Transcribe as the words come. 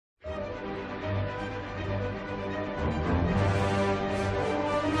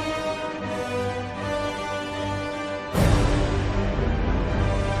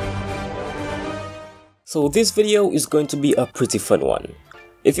So this video is going to be a pretty fun one.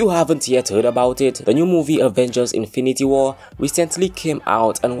 If you haven't yet heard about it, the new movie Avengers Infinity War recently came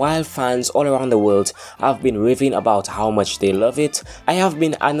out, and while fans all around the world have been raving about how much they love it, I have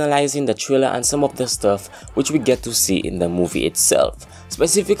been analyzing the trailer and some of the stuff which we get to see in the movie itself,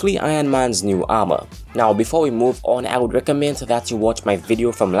 specifically Iron Man's new armor. Now before we move on, I would recommend that you watch my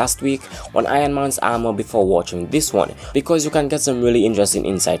video from last week on Iron Man's armor before watching this one, because you can get some really interesting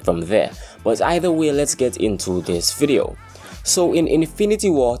insight from there. But either way, let's get into this video. So in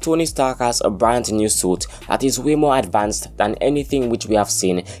Infinity War, Tony Stark has a brand new suit that is way more advanced than anything which we have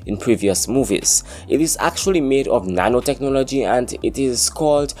seen in previous movies. It is actually made of nanotechnology and it is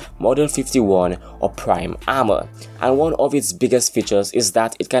called Model 51 or Prime Armor. And one of its biggest features is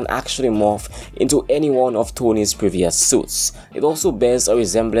that it can actually morph into any one of Tony's previous suits. It also bears a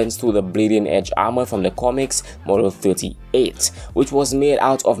resemblance to the bleeding edge armor from the comics Model 38, which was made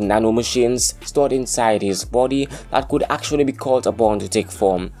out of nano-machines stored inside his body that could actually be called upon to take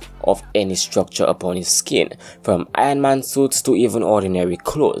form of any structure upon his skin, from Iron Man suits to even ordinary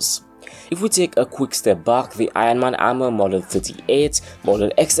clothes. If we take a quick step back, the Iron Man armor Model 38,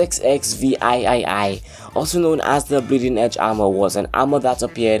 Model XXX-VIII, also known as the Bleeding Edge armor, was an armor that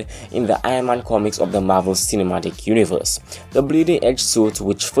appeared in the Iron Man comics of the Marvel Cinematic Universe. The Bleeding Edge suit,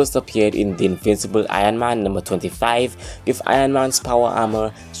 which first appeared in the Invincible Iron Man number 25, gave Iron Man's power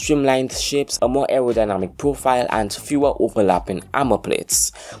armor streamlined shapes, a more aerodynamic profile, and fewer overlapping armor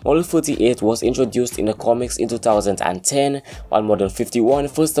plates. Model 38 was introduced in the comics in 2010, while Model 51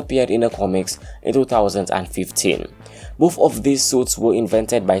 first appeared in the comics in 2015. Both of these suits were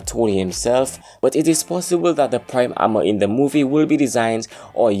invented by Tony himself, but it is possible that the Prime Armor in the movie will be designed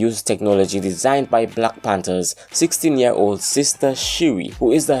or use technology designed by Black Panther's 16-year-old sister Shuri,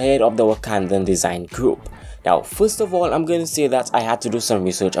 who is the head of the Wakandan design group. Now, first of all, I'm going to say that I had to do some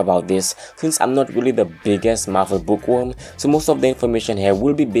research about this since I'm not really the biggest Marvel bookworm, so most of the information here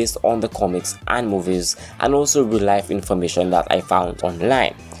will be based on the comics and movies and also real life information that I found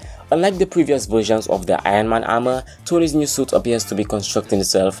online. Unlike the previous versions of the Iron Man armor, Tony's new suit appears to be constructing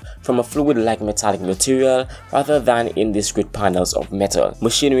itself from a fluid-like metallic material rather than in discrete panels of metal,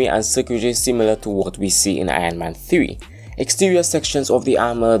 machinery and circuitry similar to what we see in Iron Man 3. Exterior sections of the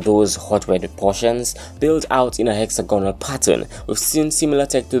armor, those hot-welded portions, built out in a hexagonal pattern. We've seen similar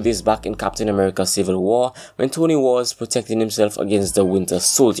tech to this back in Captain America Civil War when Tony was protecting himself against the Winter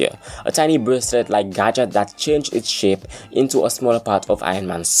Soldier, a tiny bracelet-like gadget that changed its shape into a smaller part of Iron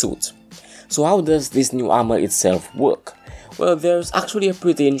Man's suit. So how does this new armor itself work? Well, there's actually a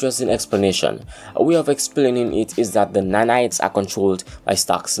pretty interesting explanation. A way of explaining it is that the nanites are controlled by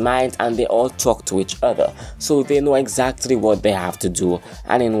Stark's mind and they all talk to each other, so they know exactly what they have to do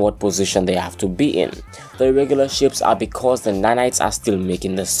and in what position they have to be in. The irregular shapes are because the nanites are still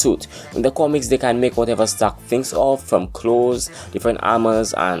making the suit. In the comics, they can make whatever Stark thinks of, from clothes, different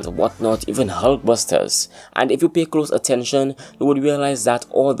armors and whatnot, even Hulkbusters. And if you pay close attention, you would realize that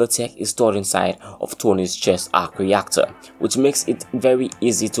all the tech is stored inside of Tony's chest arc reactor, which makes it very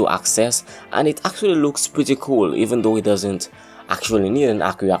easy to access, and it actually looks pretty cool even though it doesn't actually need an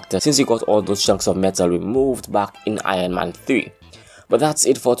arc reactor since he got all those chunks of metal removed back in Iron Man 3. But that's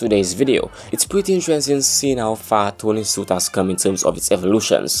it for today's video. It's pretty interesting seeing how far Tony's suit has come in terms of its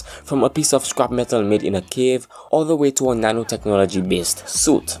evolutions, from a piece of scrap metal made in a cave all the way to a nanotechnology based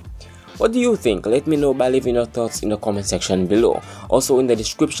suit. What do you think? Let me know by leaving your thoughts in the comment section below. Also in the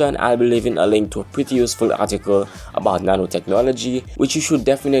description, I'll be leaving a link to a pretty useful article about nanotechnology, which you should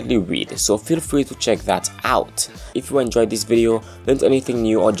definitely read, so feel free to check that out. If you enjoyed this video, learned anything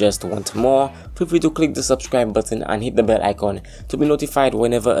new or just want more, feel free to click the subscribe button and hit the bell icon to be notified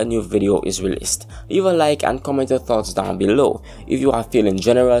whenever a new video is released. Leave a like and comment your thoughts down below. If you are feeling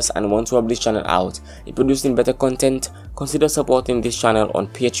generous and want to help this channel out in producing better content, consider supporting this channel on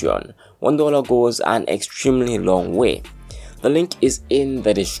Patreon. $1 goes an extremely long way. The link is in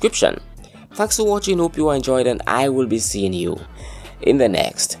the description. Thanks for watching, hope you enjoyed, and I will be seeing you in the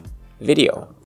next video.